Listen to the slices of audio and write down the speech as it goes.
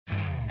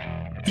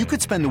You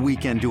could spend the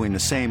weekend doing the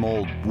same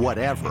old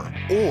whatever,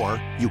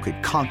 or you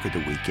could conquer the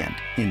weekend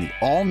in the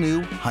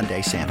all-new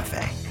Hyundai Santa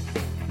Fe.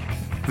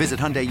 Visit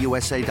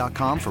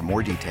HyundaiUSA.com for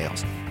more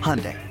details.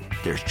 Hyundai,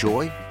 there's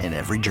joy in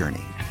every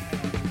journey.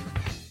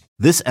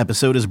 This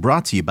episode is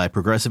brought to you by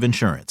Progressive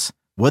Insurance.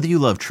 Whether you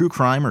love true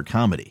crime or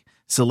comedy,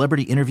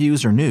 celebrity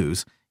interviews or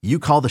news, you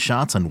call the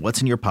shots on what's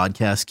in your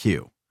podcast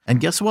queue. And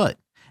guess what?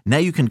 Now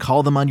you can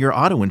call them on your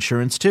auto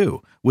insurance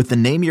too with the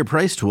Name Your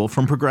Price tool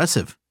from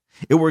Progressive.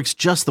 It works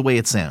just the way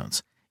it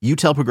sounds. You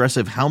tell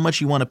Progressive how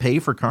much you want to pay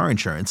for car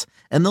insurance,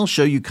 and they'll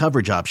show you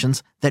coverage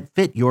options that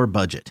fit your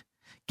budget.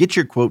 Get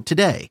your quote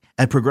today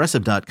at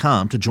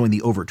Progressive.com to join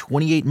the over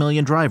 28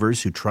 million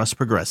drivers who trust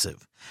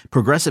Progressive.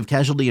 Progressive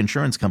Casualty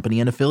Insurance Company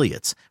and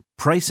Affiliates.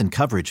 Price and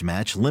coverage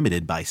match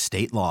limited by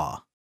state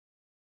law.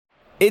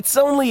 It's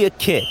only a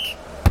kick,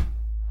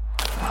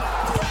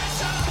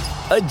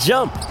 a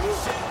jump,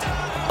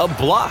 a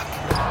block.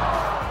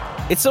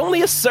 It's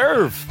only a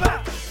serve.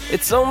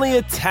 It's only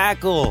a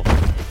tackle,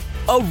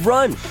 a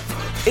run.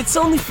 It's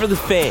only for the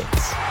fans.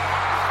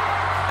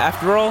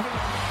 After all,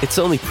 it's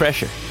only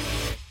pressure.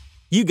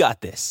 You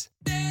got this.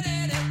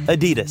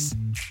 Adidas.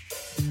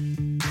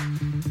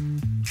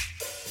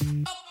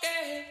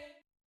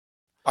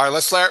 All right,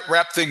 let's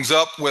wrap things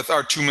up with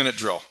our 2-minute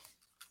drill.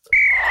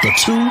 The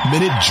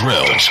 2-minute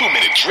drill. The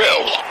 2-minute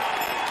drill.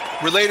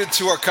 Related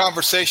to our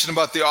conversation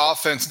about the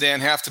offense,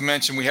 Dan, have to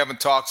mention we haven't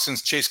talked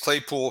since Chase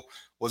Claypool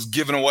was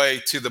given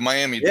away to the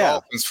Miami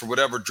Dolphins for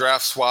whatever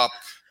draft swap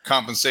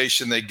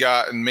compensation they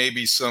got, and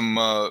maybe some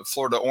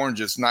Florida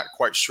Oranges. Not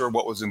quite sure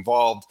what was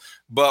involved.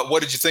 But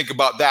what did you think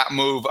about that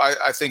move?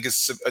 I think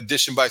it's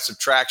addition by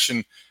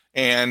subtraction,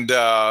 and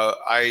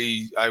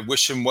I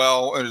wish him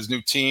well in his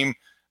new team.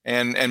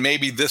 And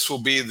maybe this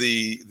will be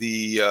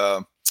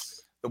the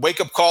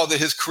wake-up call that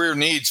his career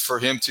needs for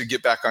him to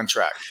get back on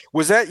track.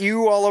 Was that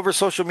you all over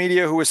social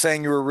media who was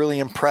saying you were really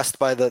impressed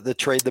by the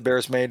trade the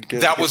Bears made?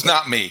 That was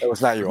not me. That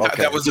was not you.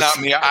 Okay. That was not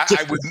me.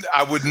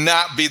 I would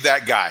not be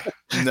that guy.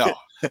 No.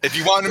 If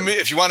you want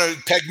to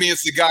peg me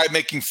as the guy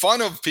making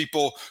fun of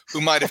people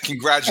who might have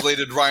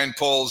congratulated Ryan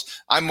Poles,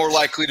 I'm more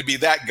likely to be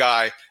that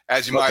guy,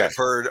 as you might have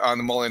heard on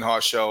the Mully and Haw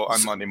show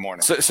on Monday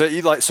morning.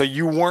 So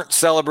you weren't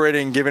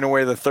celebrating giving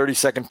away the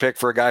 32nd pick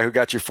for a guy who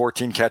got you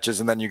 14 catches,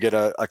 and then you get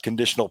a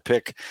conditional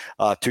pick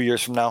 2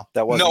 years from now?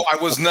 That wasn't. No,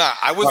 I was not.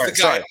 I was the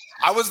guy. Sorry.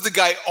 I was the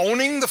guy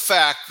owning the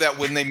fact that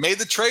when they made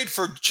the trade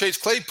for Chase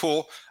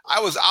Claypool, I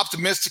was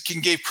optimistic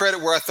and gave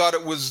credit where I thought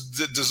it was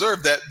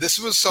deserved. That this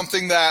was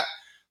something that.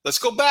 Let's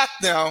go back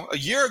now. A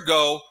year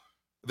ago,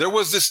 there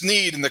was this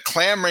need and the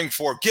clamoring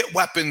for get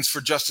weapons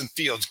for Justin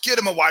Fields, get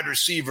him a wide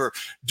receiver,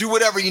 do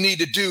whatever you need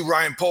to do,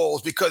 Ryan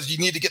Poles, because you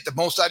need to get the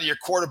most out of your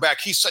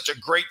quarterback. He's such a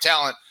great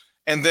talent.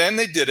 And then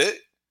they did it.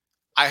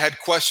 I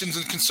had questions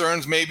and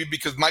concerns maybe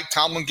because Mike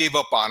Tomlin gave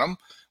up on him,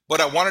 but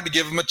I wanted to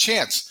give him a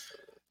chance.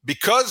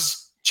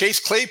 Because Chase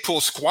Claypool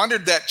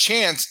squandered that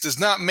chance does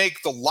not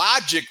make the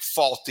logic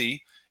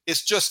faulty.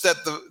 It's just that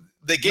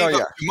they gave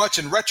up too much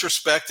in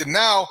retrospect, and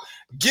now –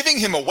 giving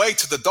him away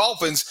to the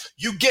Dolphins,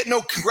 you get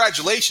no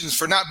congratulations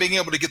for not being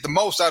able to get the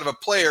most out of a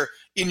player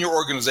in your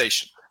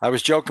organization. I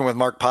was joking with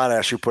Mark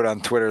Potash, who put on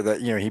Twitter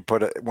that, he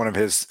put one of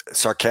his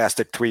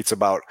sarcastic tweets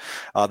about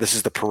this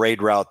is the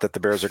parade route that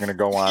the Bears are going to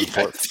go on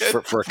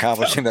for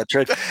accomplishing that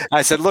trade.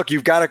 I said, look,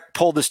 you've got to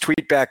pull this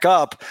tweet back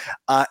up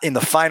in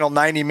the final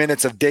 90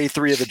 minutes of day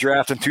 3 of the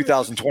draft in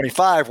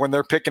 2025 when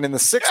they're picking in the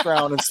 6th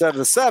round instead of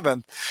the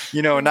 7th.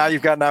 Now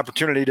you've got an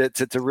opportunity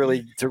to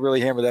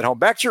really hammer that home.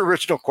 Back to your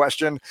original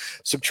question,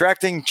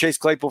 subtracting Chase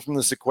Claypool from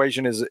this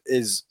equation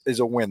is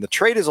a win. The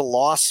trade is a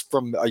loss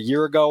from a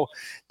year ago.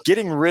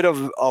 Getting rid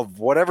of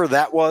whatever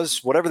that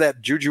was, whatever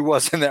that juju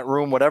was in that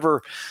room,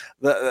 whatever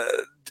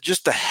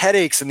just the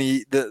headaches and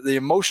the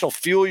emotional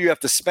fuel you have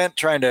to spend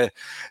trying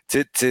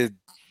to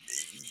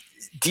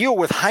deal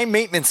with high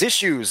maintenance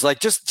issues. Like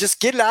just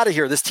get it out of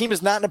here. This team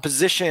is not in a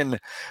position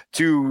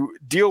to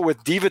deal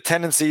with diva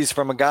tendencies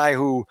from a guy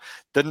who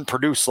didn't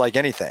produce like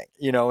anything,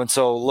 And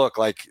so look,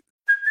 like.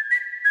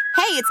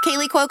 Hey, it's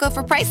Kaylee Cuoco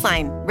for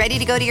Priceline. Ready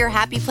to go to your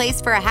happy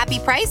place for a happy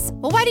price?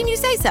 Well, why didn't you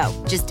say so?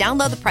 Just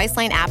download the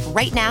Priceline app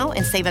right now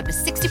and save up to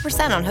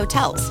 60% on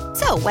hotels.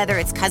 So whether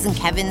it's Cousin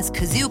Kevin's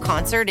Kazoo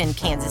Concert in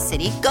Kansas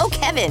City, go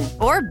Kevin,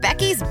 or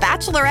Becky's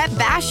Bachelorette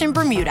Bash in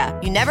Bermuda,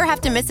 you never have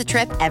to miss a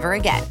trip ever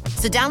again.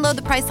 So download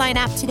the Priceline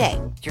app today.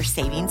 Your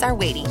savings are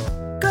waiting.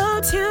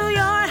 Go to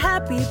your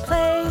happy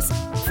place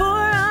for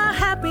a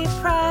happy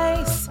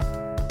price.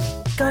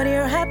 Go to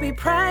your happy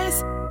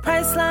price,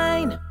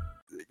 Priceline.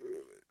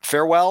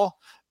 Farewell.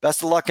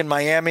 Best of luck in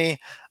Miami.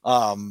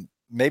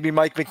 Maybe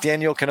Mike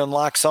McDaniel can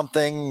unlock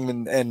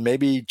something, and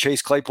maybe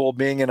Chase Claypool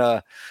being in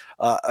an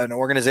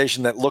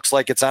organization that looks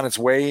like it's on its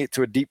way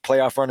to a deep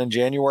playoff run in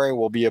January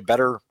will be a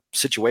better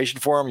situation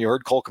for him. You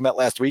heard Cole Kmet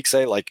last week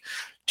say, like,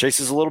 Chase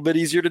is a little bit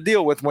easier to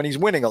deal with when he's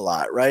winning a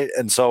lot, right?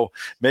 And so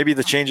maybe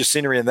the change of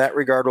scenery in that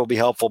regard will be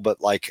helpful,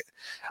 but like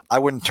I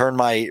wouldn't turn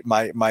my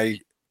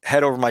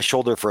head over my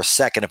shoulder for a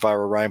second if I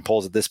were Ryan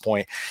Poles at this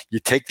point. You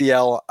take the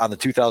L on the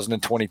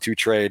 2022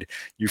 trade.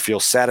 You feel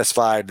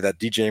satisfied that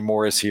DJ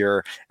Moore is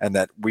here and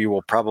that we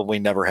will probably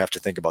never have to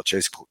think about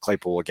Chase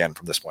Claypool again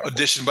from this point.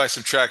 Addition by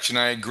subtraction,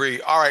 I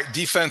agree. All right,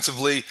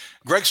 defensively,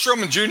 Greg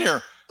Stroman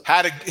Jr.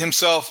 had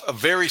himself a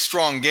very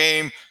strong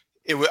game.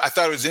 I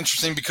thought it was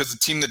interesting because the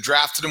team that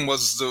drafted him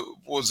was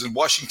in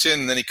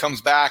Washington, and then he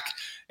comes back.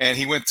 And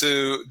he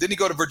didn't he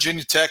go to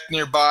Virginia Tech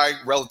nearby,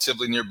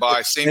 relatively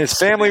nearby? His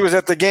family was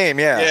at the game,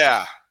 yeah.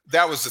 Yeah,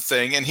 that was the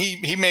thing. And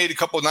he made a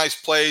couple of nice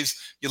plays.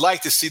 You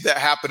like to see that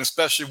happen,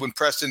 especially when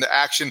pressed into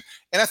action.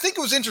 And I think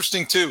it was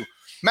interesting, too.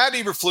 Matt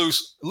Eberflus,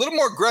 a little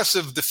more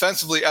aggressive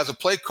defensively as a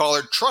play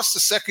caller, trusts the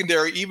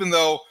secondary, even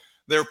though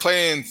they're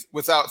playing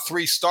without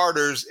 3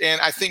 starters.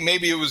 And I think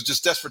maybe it was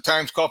just desperate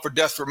times call for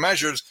desperate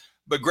measures.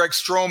 But Greg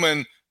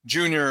Stroman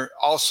Jr.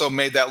 also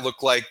made that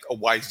look like a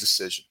wise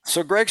decision.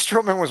 So Greg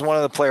Stroman was one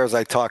of the players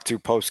I talked to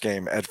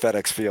post-game at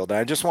FedEx Field. And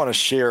I just want to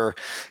share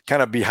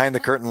kind of behind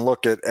the curtain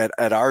look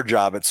at our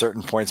job at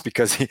certain points,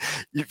 because it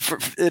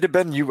had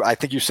been, I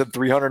think you said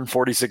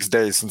 346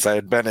 days since I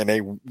had been in a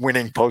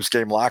winning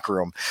post-game locker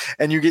room.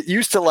 And you get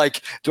used to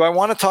like, do I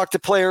want to talk to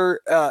player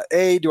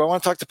A? Do I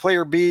want to talk to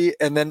player B?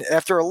 And then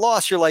after a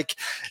loss, you're like,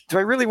 do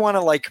I really want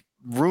to like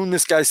ruin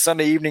this guy's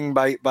Sunday evening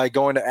by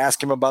going to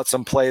ask him about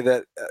some play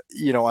that,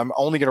 I'm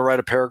only going to write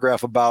a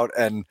paragraph about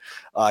and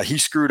he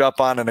screwed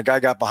up on and a guy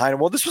got behind him.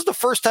 Well, this was the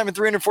first time in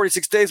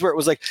 346 days where it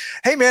was like,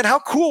 hey man, how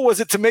cool was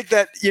it to make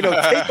that,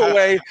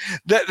 takeaway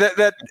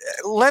that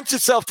lent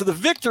itself to the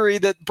victory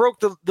that broke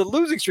the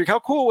losing streak? How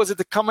cool was it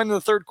to come into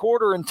the third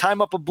quarter and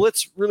time up a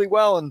blitz really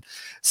well and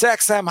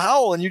sack Sam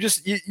Howell? And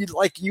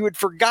you had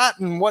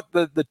forgotten what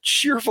the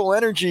cheerful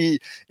energy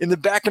in the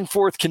back and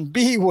forth can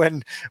be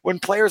when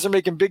players are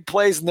making big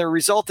plays and they're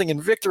resulting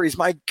in victories.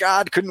 My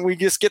God, couldn't we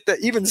just get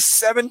that even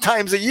 7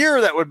 times a year?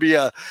 That would be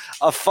a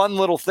fun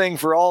little thing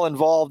for all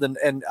involved.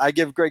 And I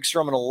give Greg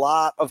Stroman a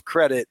lot of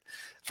credit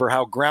for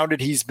how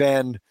grounded he's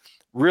been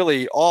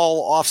really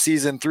all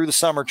offseason through the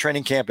summer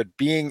training camp at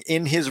being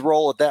in his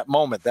role at that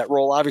moment. That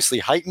role obviously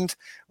heightened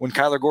when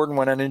Kyler Gordon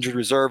went on injured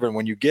reserve. And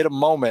when you get a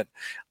moment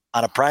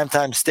on a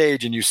primetime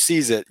stage and you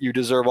seize it, you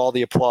deserve all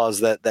the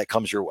applause that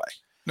comes your way.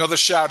 Another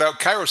shout out,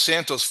 Cairo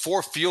Santos,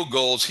 4 field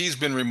goals. He's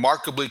been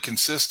remarkably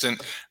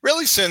consistent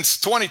really since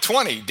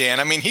 2020,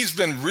 Dan. I mean, he's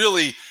been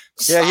really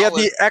solid. He had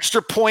the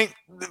extra point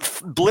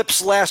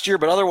blips last year,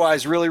 but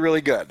otherwise really,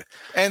 really good.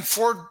 And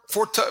four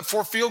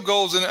field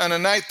goals on a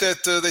night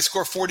that they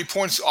score 40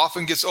 points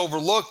often gets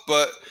overlooked,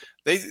 but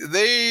he's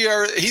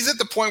at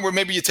the point where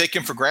maybe you take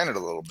him for granted a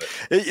little bit.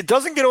 It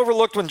doesn't get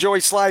overlooked when Joey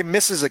Sly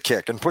misses a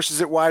kick and pushes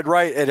it wide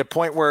right at a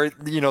point where,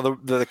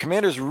 the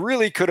Commanders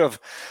really could have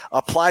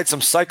applied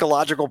some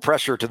psychological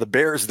pressure to the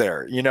Bears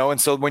there,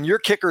 and so when your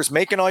kicker's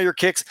making all your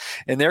kicks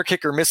and their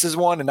kicker misses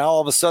one, and now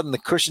all of a sudden the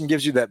cushion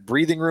gives you that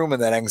breathing room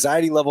and that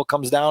anxiety level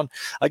comes down.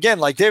 Again,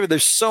 like David,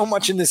 there's so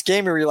much in this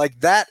game where you're like,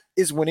 that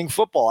is winning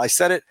football. I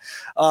said it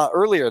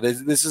earlier.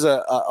 This is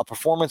a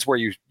performance where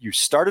you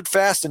started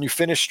fast and you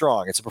finished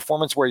strong. It's a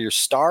performance where your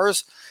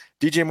stars,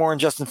 DJ Moore and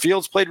Justin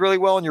Fields, played really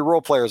well, and your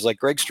role players like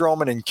Greg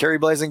Stroman and Kerry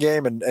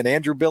Blasingame and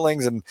Andrew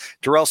Billings and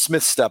Darrell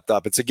Smith stepped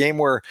up. It's a game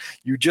where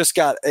you just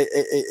got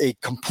a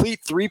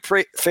complete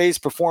 3-phase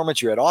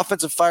performance. You had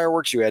offensive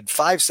fireworks. You had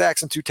 5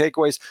 sacks and 2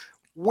 takeaways.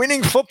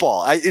 Winning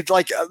football.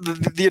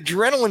 The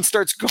adrenaline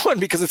starts going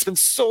because it's been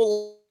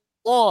so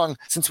long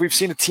since we've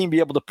seen a team be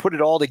able to put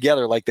it all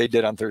together like they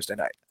did on Thursday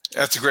night.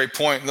 That's a great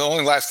point. The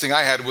only last thing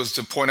I had was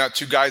to point out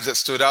 2 guys that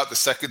stood out the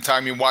second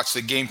time you watched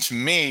the game. To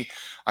me,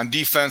 on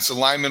defense, the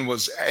lineman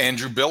was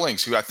Andrew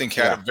Billings, who I think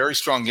had a very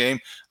strong game.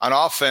 On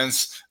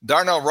offense,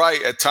 Darnell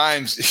Wright at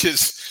times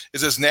is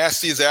as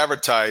nasty as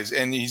advertised,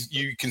 and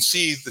you can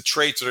see the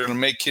traits that are going to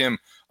make him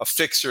a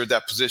fixer at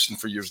that position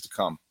for years to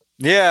come.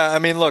 Yeah, I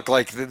mean, look,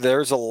 like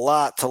there's a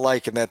lot to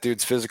like in that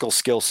dude's physical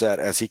skill set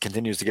as he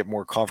continues to get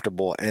more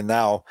comfortable. And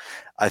now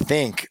I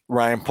think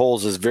Ryan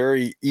Poles is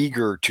very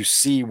eager to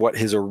see what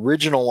his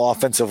original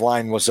offensive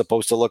line was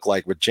supposed to look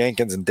like, with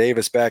Jenkins and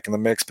Davis back in the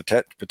mix,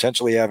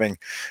 potentially having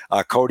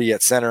Cody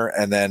at center.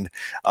 And then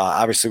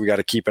obviously we got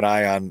to keep an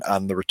eye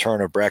on the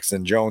return of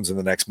Braxton Jones in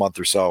the next month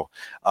or so.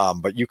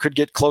 But you could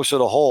get closer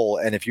to whole.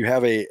 And if you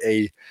have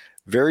a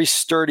very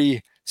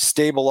sturdy,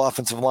 stable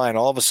offensive line,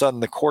 all of a sudden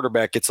the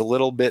quarterback gets a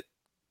little bit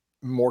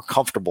more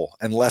comfortable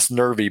and less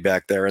nervy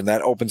back there, and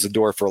that opens the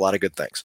door for a lot of good things.